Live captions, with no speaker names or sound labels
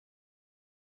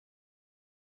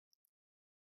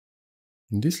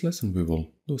In this lesson we will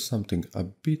do something a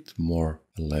bit more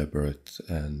elaborate,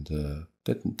 and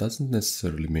that doesn't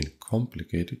necessarily mean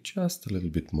complicated, just a little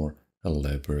bit more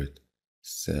elaborate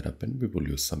setup, and we will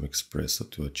use some espresso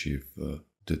to achieve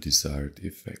the desired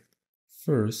effect.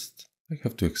 First, I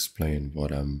have to explain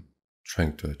what I'm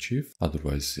trying to achieve,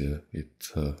 otherwise it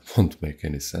won't make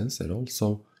any sense at all.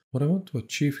 So what I want to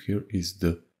achieve here is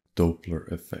the Doppler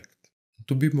effect.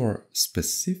 To be more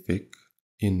specific,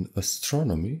 in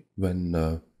astronomy, when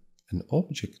an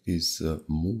object is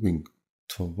moving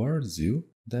towards you,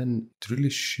 then it really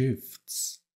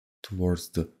shifts towards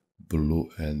the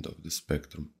blue end of the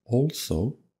spectrum.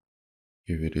 Also,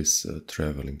 if it is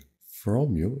traveling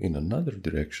from you in another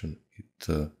direction,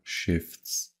 it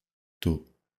shifts to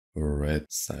the red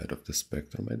side of the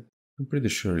spectrum. And I'm pretty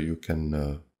sure you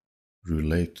can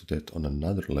relate to that on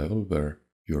another level where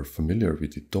you're familiar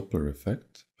with the Doppler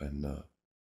effect when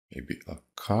maybe a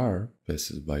car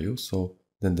passes by you, so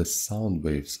then the sound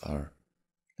waves are...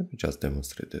 Let me just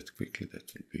demonstrate that quickly, that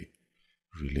will be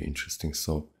really interesting.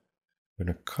 So when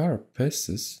a car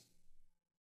passes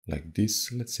like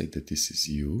this, let's say that this is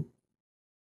you,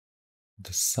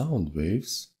 the sound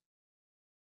waves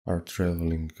are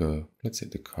traveling, let's say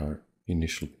the car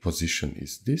initial position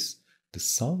is this, the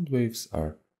sound waves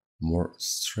are more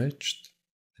stretched,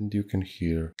 and you can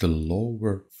hear the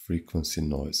lower frequency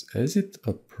noise. As it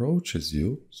approaches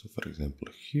you, so for example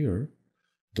here,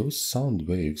 those sound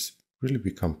waves really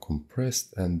become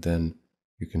compressed, and then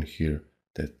you can hear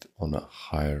that on a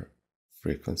higher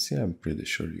frequency. I'm pretty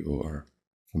sure you are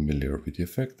familiar with the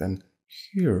effect, and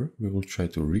here we will try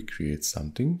to recreate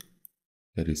something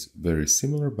that is very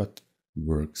similar but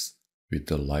works with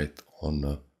the light on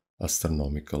an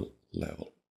astronomical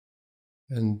level.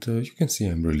 And you can see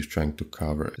I'm really trying to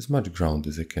cover as much ground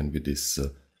as I can with these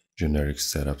generic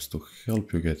setups to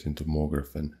help you get into more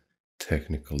graph and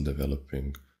technical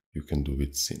developing you can do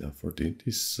with Cina4D.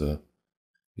 This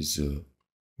is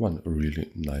one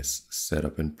really nice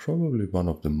setup and probably one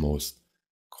of the most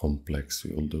complex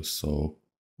we will do, so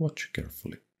watch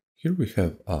carefully. Here we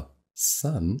have a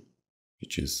sun,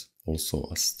 which is also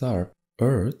a star,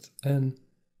 Earth, and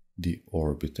the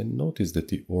orbit. And notice that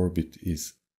the orbit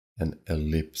is an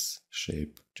ellipse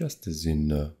shape, just as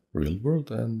in real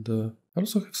world. And I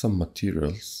also have some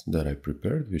materials that I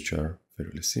prepared, which are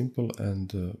fairly simple,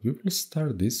 and we will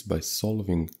start this by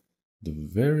solving the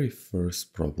very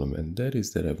first problem, and that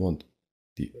is that I want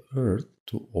the Earth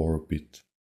to orbit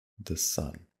the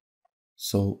Sun.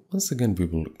 So once again we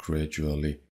will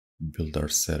gradually build our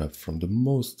setup from the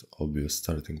most obvious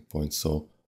starting point. So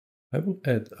I will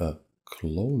add a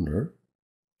cloner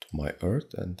to my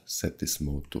Earth and set this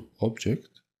mode to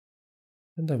object,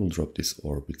 and I will drop this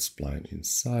orbit spline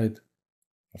inside.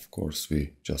 Of course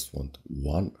we just want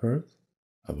one Earth.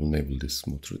 I will enable this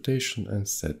smooth rotation and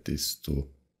set this to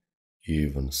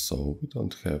even, so we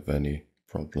don't have any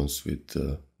problems with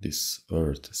this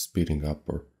Earth speeding up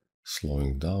or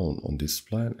slowing down on this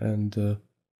spline. And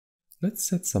let's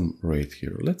set some rate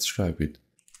here. Let's try with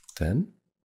 10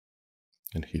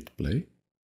 and hit play.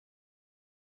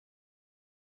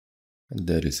 And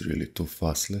that is really too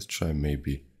fast. Let's try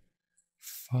maybe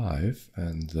 5,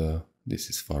 and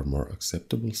this is far more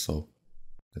acceptable. So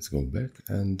let's go back,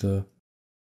 and I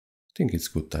think it's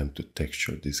good time to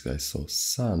texture this guy. So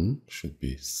sun should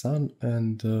be sun,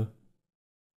 and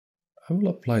I will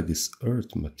apply this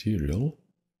Earth material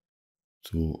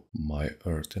to my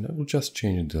Earth, and I will just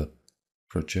change the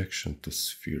projection to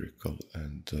spherical,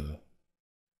 and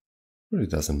really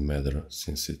doesn't matter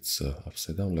since it's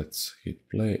upside down. Let's hit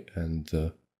play, and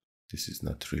this is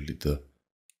not really the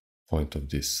point of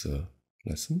this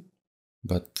lesson,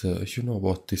 but you know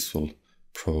what, this will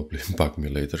probably bug me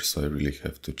later, so I really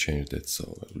have to change that.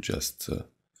 So I will just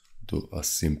do a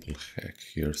simple hack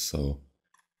here, so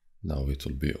now it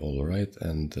will be all right,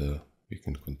 and we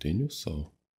can continue.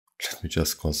 So let me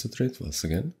just concentrate once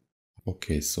again.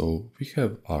 Okay, so we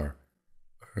have our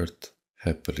Earth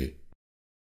happily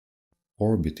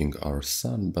orbiting our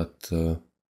Sun, but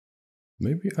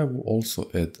maybe I will also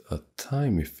add a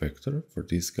time effector for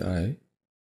this guy,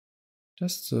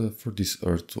 just for this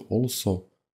Earth to also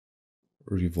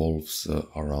revolves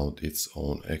around its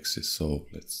own axis. So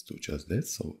let's do just that.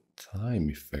 So time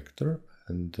effector,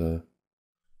 and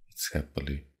it's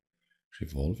happily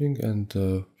revolving, and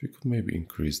we could maybe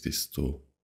increase this to,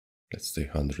 let's say,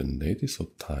 180, so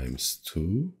times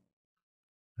 2,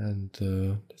 and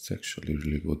that's actually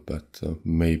really good, but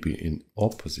maybe in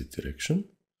opposite direction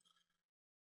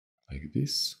like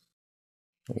this.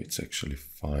 Oh, it's actually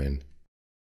fine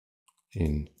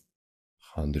in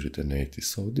 180,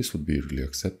 so this would be really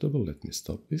acceptable. Let me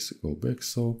stop this, go back.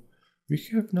 So we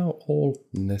have now all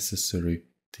necessary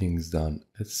things done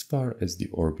as far as the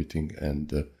orbiting and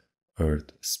the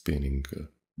Earth spinning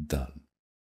done.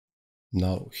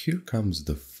 Now here comes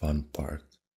the fun part,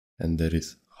 and that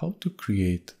is how to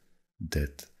create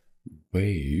that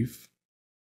wave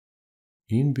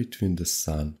in between the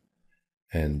Sun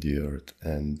and the Earth.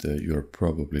 And you're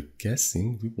probably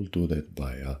guessing we will do that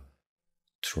by a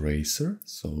tracer.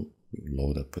 So we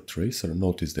load up a tracer.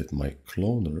 Notice that my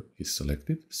cloner is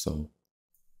selected, so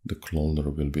the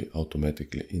cloner will be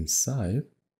automatically inside.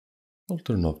 I'll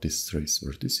turn off this trace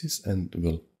vertices and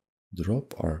we'll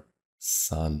drop our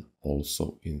Sun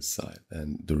also inside.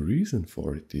 And the reason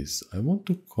for it is I want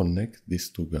to connect these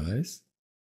two guys,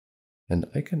 and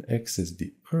I can access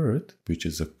the Earth, which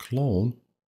is a clone,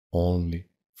 only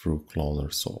through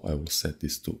cloner. So I will set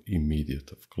this to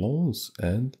immediate of clones,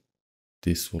 and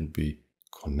this will be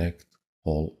connect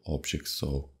all objects.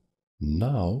 So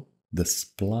now the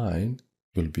spline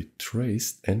will be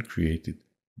traced and created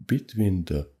between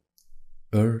the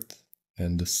Earth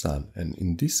and the Sun. And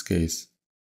in this case,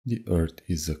 the Earth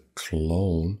is a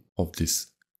clone of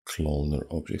this cloner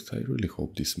object. I really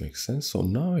hope this makes sense. So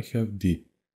now I have the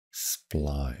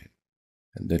spline,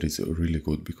 and that is really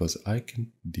good because I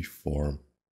can deform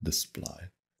the spline.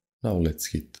 Now let's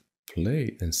hit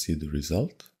play and see the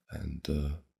result, and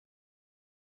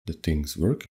the things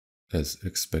work as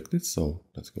expected. So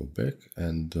let's go back,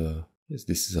 and yes,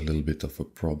 this is a little bit of a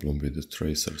problem with the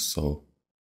tracer, so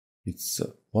it's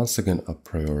once again a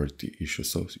priority issue.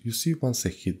 So you see, once I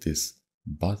hit this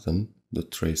button, the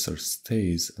tracer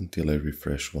stays until I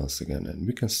refresh once again, and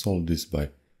we can solve this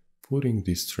by putting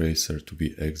this tracer to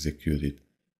be executed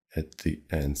at the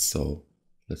end. So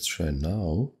let's try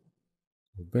now,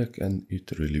 go back, and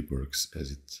it really works as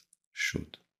it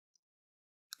should.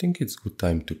 I think it's good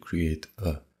time to create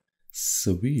a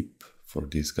sweep for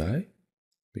this guy,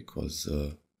 because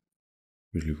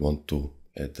we really want to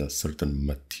add a certain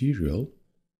material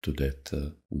to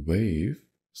that wave.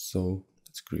 So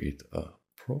let's create a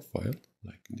profile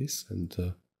like this, and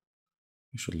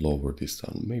we should lower this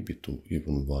down maybe to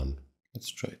even 1. Let's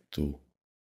try to,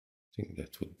 I think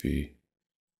that would be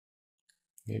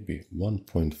maybe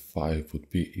 1.5 would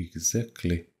be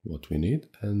exactly what we need.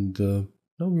 And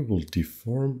now we will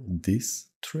deform this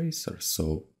tracer.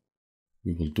 So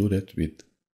we will do that with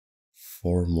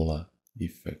formula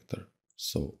effector.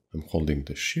 So I'm holding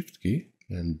the shift key,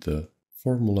 and the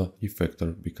formula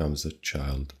effector becomes a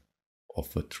child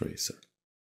of a tracer.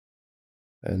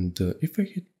 And if I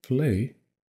hit play,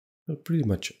 well, pretty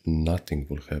much nothing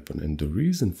will happen. And the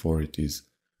reason for it is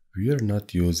we are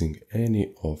not using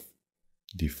any of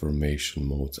deformation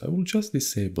modes. I will just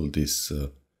disable this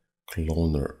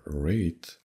cloner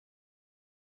rate,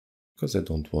 because I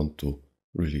don't want to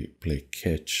really play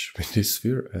catch with this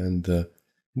sphere. And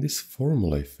this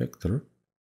formula effector,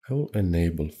 I will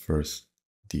enable first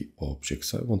the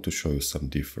objects. I want to show you some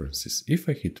differences. If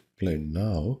I hit play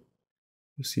now,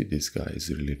 you see this guy is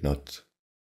really not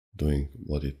doing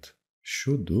what it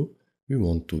should do. We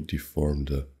want to deform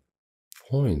the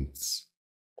points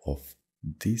of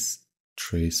this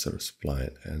tracer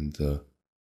spline, and of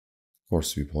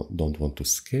course we don't want to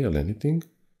scale anything.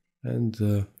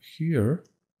 And here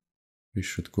we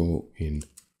should go in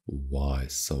Y,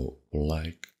 so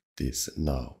like this.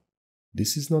 Now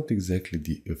this is not exactly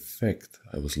the effect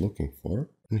I was looking for.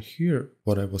 And here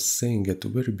what I was saying at the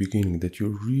very beginning, that you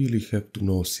really have to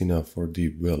know Cine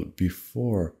 4D well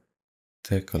before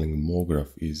tackling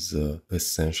MoGraph, is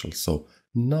essential. So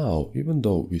now, even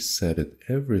though we set it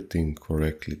everything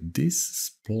correctly,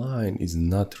 this spline is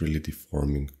not really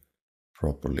deforming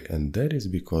properly, and that is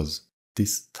because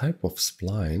this type of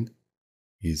spline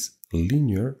is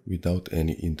linear without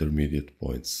any intermediate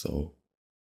points. So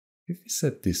if we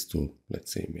set this to,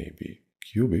 let's say, maybe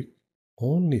cubic,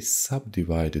 only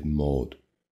subdivided mode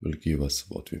will give us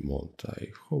what we want. I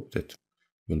hope that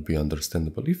will be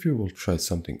understandable. If you will try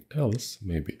something else,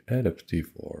 maybe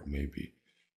adaptive or maybe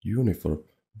uniform,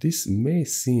 this may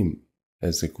seem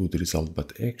as a good result,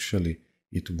 but actually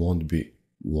it won't be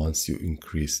once you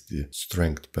increase the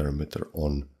strength parameter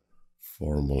on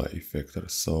formula effector.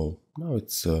 So now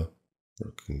it's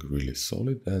working really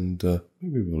solid, and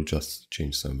maybe we'll just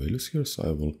change some values here. So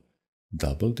I will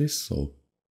double this, so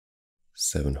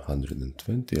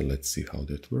 720. Let's see how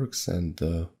that works, and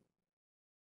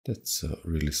that's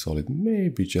really solid.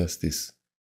 Maybe just this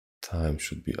time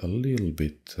should be a little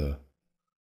bit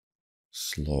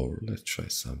slower. Let's try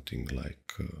something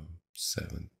like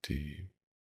 70,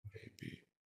 maybe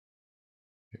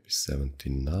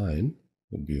 79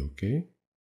 would be okay.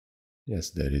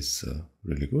 Yes, that is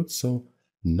really good. So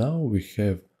now we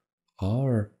have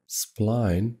our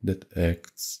spline that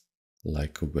acts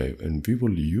like a wave, and we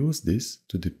will use this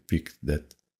to depict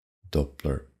that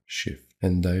Doppler shift.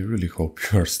 And I really hope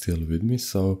you are still with me,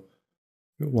 so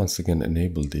we'll once again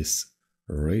enable this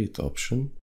rate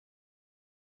option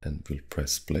and we'll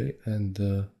press play, and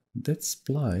that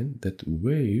spline, that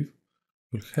wave,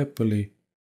 will happily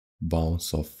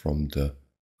bounce off from the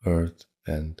Earth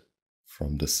and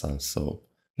from the Sun. So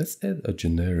let's add a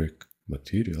generic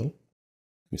material.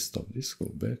 Let me stop this,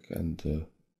 go back, and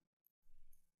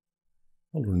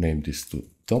I'll rename this to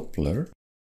Doppler.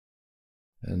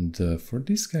 And for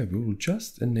this guy, we will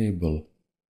just enable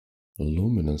a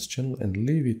luminance channel and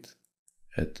leave it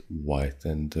at white.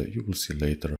 And you will see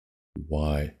later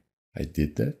why I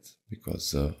did that,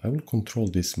 because I will control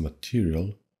this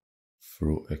material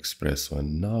through Espresso.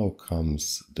 And now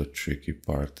comes the tricky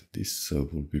part. This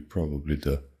will be probably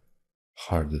the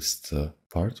hardest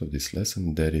part of this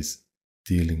lesson, that is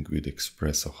dealing with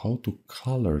Espresso, how to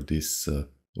color this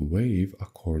wave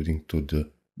according to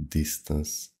the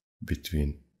distance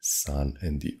between Sun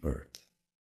and the Earth.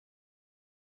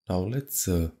 Now let's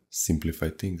simplify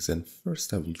things, and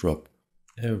first I will drop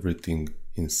everything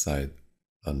inside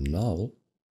a null.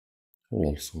 I will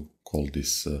also call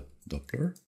this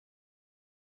Doppler,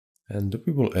 and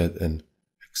we will add an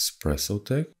Espresso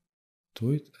tag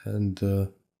to it,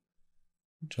 and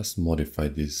just modify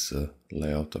this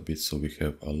layout a bit so we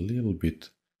have a little bit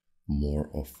more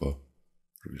of a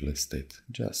real estate,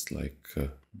 just like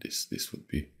this. This would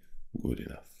be good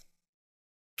enough.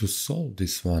 To solve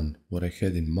this one, what I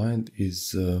had in mind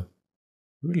is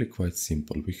really quite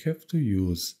simple. We have to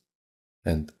use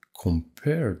and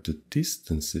compare the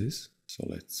distances. So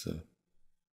let's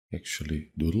actually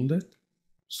doodle that.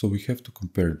 So we have to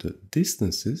compare the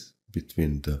distances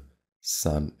between the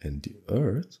Sun and the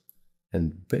Earth,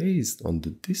 and based on the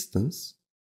distance,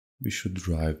 we should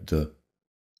drive the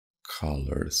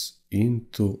colors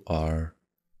into our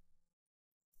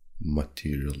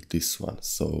material, this one.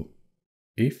 So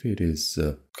if it is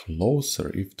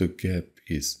closer, if the gap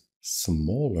is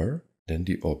smaller, then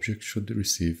the object should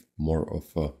receive more of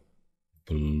a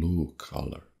blue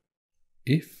color.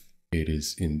 If it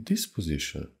is in this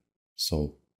position,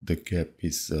 so the gap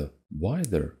is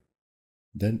wider,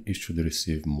 then it should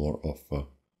receive more of a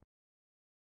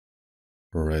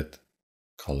red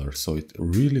color. So it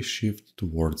really shifts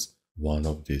towards one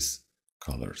of these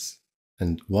colors.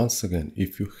 And once again,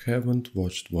 if you haven't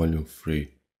watched volume 3,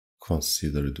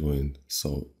 consider doing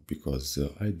so, because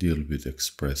I deal with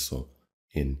Espresso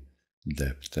in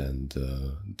depth, and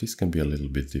this can be a little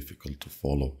bit difficult to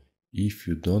follow if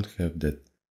you don't have that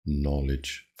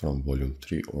knowledge from volume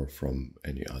 3 or from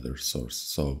any other source.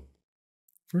 So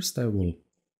first I will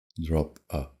drop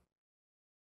a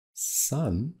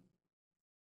sun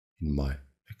in my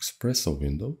Espresso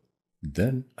window,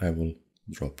 then I will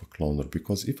drop a cloner,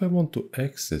 because if I want to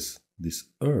access this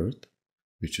Earth,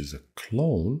 which is a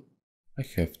clone, I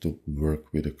have to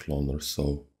work with a cloner.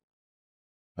 So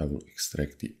I will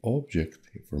extract the object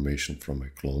information from my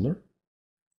cloner.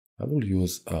 I will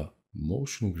use a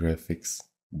motion graphics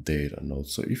data node.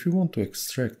 So if you want to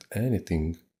extract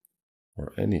anything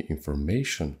or any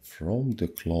information from the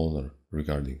cloner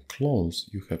regarding clones,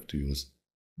 you have to use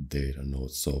data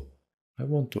node. So I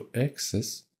want to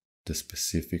access the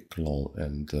specific clone,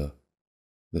 and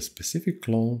the specific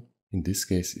clone in this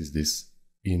case is this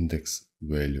index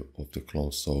value of the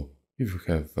clone. So if you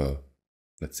have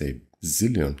let's say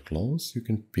zillion clones, you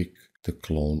can pick the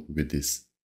clone with this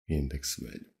index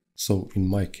value. So in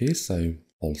my case, I'm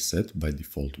all set by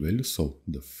default value. So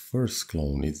the first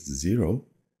clone is 0,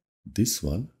 this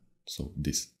one, so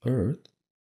this Earth,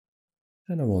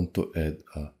 and I want to add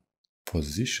a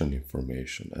position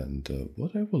information. And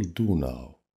what I will do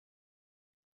now,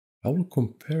 I will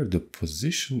compare the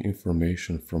position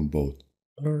information from both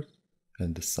Earth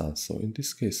and the Sun. So in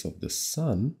this case of the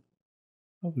Sun,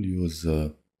 I will use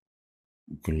a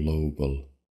global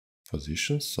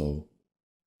position. So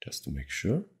just to make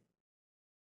sure,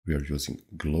 we are using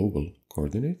global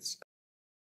coordinates,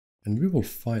 and we will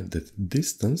find that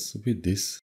distance with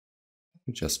this. Let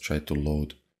me just try to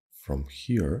load from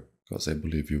here, because I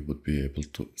believe you would be able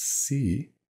to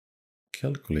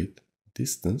calculate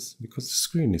distance, because the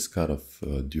screen is cut off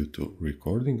due to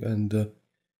recording, and you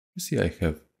see I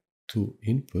have two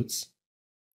inputs,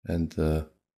 and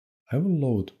I will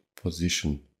load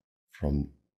position from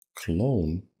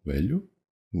clone value,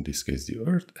 in this case the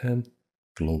Earth, and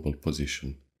global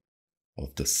position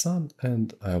of the Sun,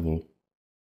 and I will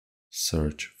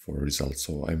search for results.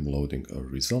 So I'm loading a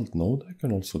result node. I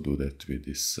can also do that with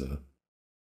this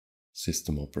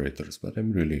system operators, but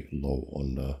I'm really low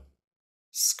on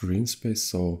screen space,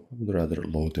 so I would rather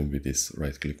load them with this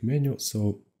right-click menu.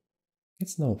 So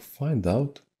let's now find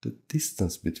out the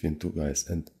distance between two guys,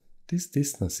 and this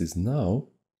distance is now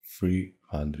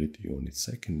 300 units.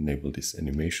 I can enable this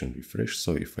animation refresh,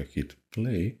 so if I hit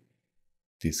play,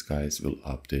 these guys will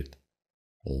update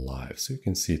live. So you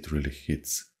can see it really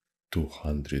hits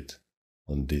 200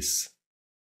 on this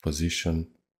position,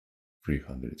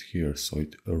 300 here, so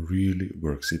it really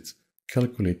works. It's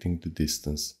calculating the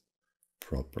distance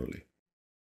properly.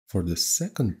 For the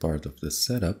second part of the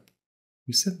setup,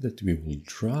 we said that we will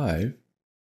drive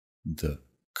the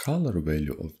color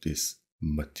value of this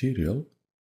material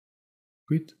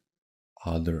with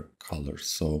other colors.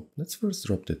 So let's first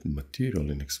drop that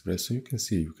material in Express. So you can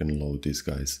see you can load these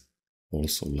guys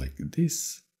also like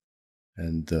this.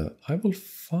 And I will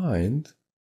find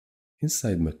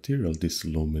inside material this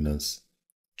luminance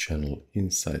channel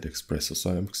inside Espresso.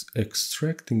 So I'm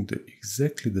extracting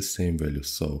exactly the same value.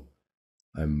 So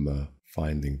I'm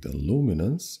finding the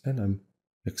luminance and I'm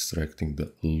extracting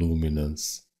the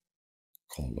luminance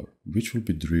color, which will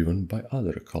be driven by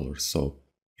other colors. So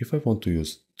if I want to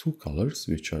use two colors,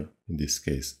 which are in this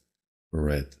case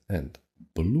red and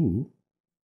blue,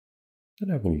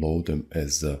 then I will load them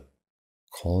as a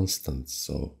constant.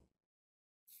 So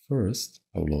first,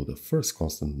 I will load the first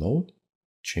constant node,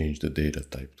 change the data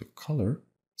type to color,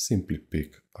 simply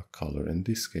pick a color. In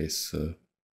this case,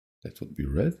 that would be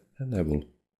red, and I will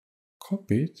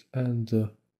copy it and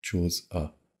choose a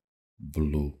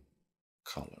blue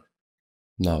color.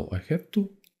 Now I have to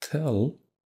tell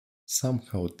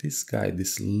somehow this guy,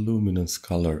 this luminance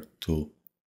color, to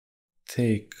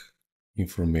take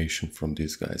information from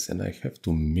these guys, and I have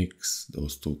to mix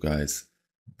those two guys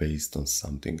based on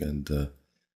something. And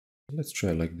let's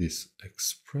try like this: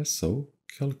 Espresso,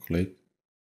 calculate,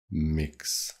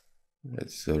 mix.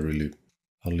 It's really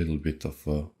a little bit of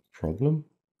a problem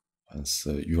as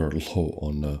you are low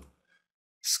on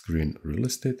screen real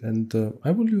estate, and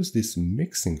I will use this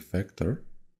mixing factor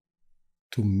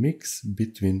to mix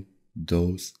between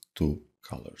those two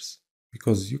colors,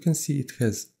 because you can see it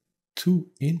has two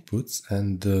inputs,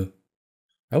 and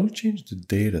I will change the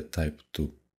data type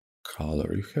to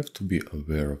color. You have to be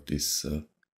aware of this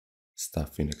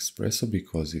stuff in Espresso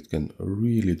because it can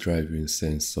really drive you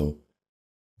insane. So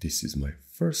this is my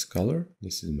first color,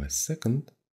 this is my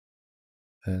second,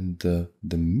 and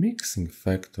the mixing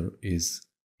factor is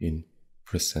in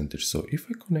percentage. So if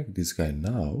I connect this guy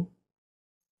now,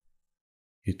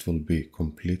 it will be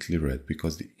completely red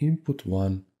because the input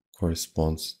 1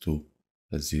 corresponds to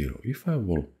a 0. If I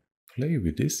will play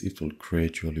with this, it will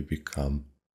gradually become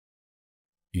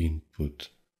input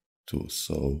 2.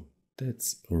 So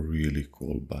that's really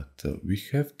cool, but we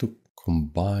have to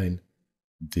combine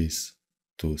these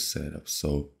two setups.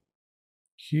 So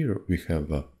here we have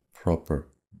a proper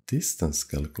distance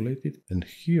calculated, and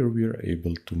here we are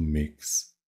able to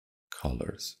mix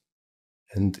colors.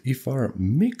 And if our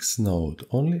mix node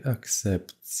only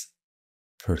accepts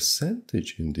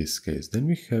percentage in this case, then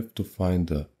we have to find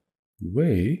a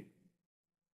way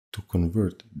to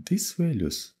convert these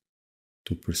values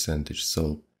to percentage.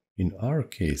 So in our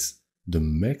case, the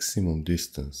maximum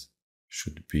distance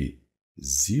should be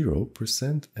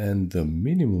 0% and the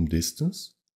minimum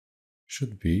distance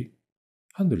should be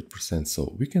 100%.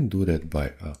 So we can do that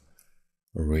by a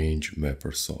range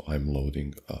mapper. So I'm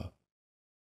loading a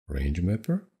range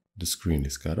mapper. The screen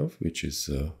is cut off, which is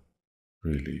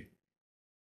really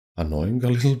annoying a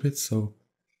little bit. So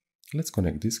let's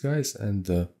connect these guys,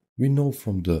 and we know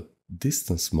from the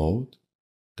distance mode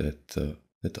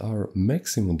that our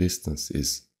maximum distance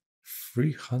is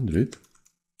 300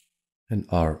 and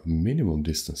our minimum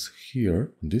distance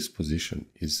here on this position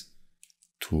is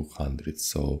 200.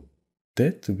 So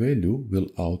that value will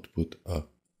output a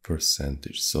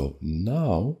percentage. So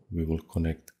now we will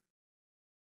connect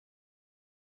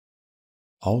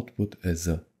output as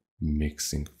a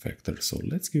mixing factor. So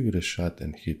let's give it a shot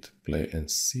and hit play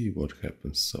and see what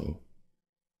happens. So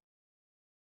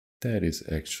that is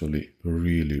actually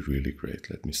really, really great.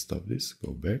 Let me stop this,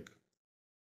 go back,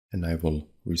 and I will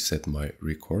reset my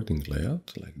recording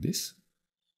layout like this.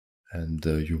 And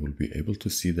you will be able to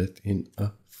see that in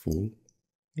a full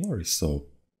glory. So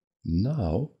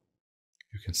now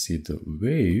you can see the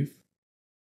wave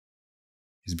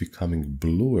is becoming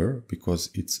bluer because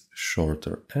it's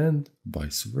shorter, and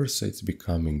vice versa, it's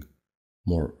becoming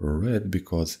more red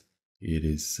because it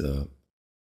is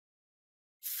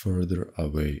further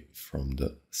away from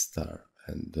the star.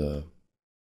 And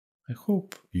I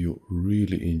hope you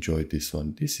really enjoyed this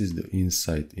one. This is the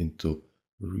insight into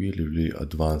really, really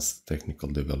advanced technical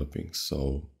developing.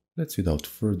 So let's, without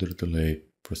further delay,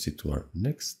 proceed to our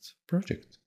next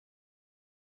project.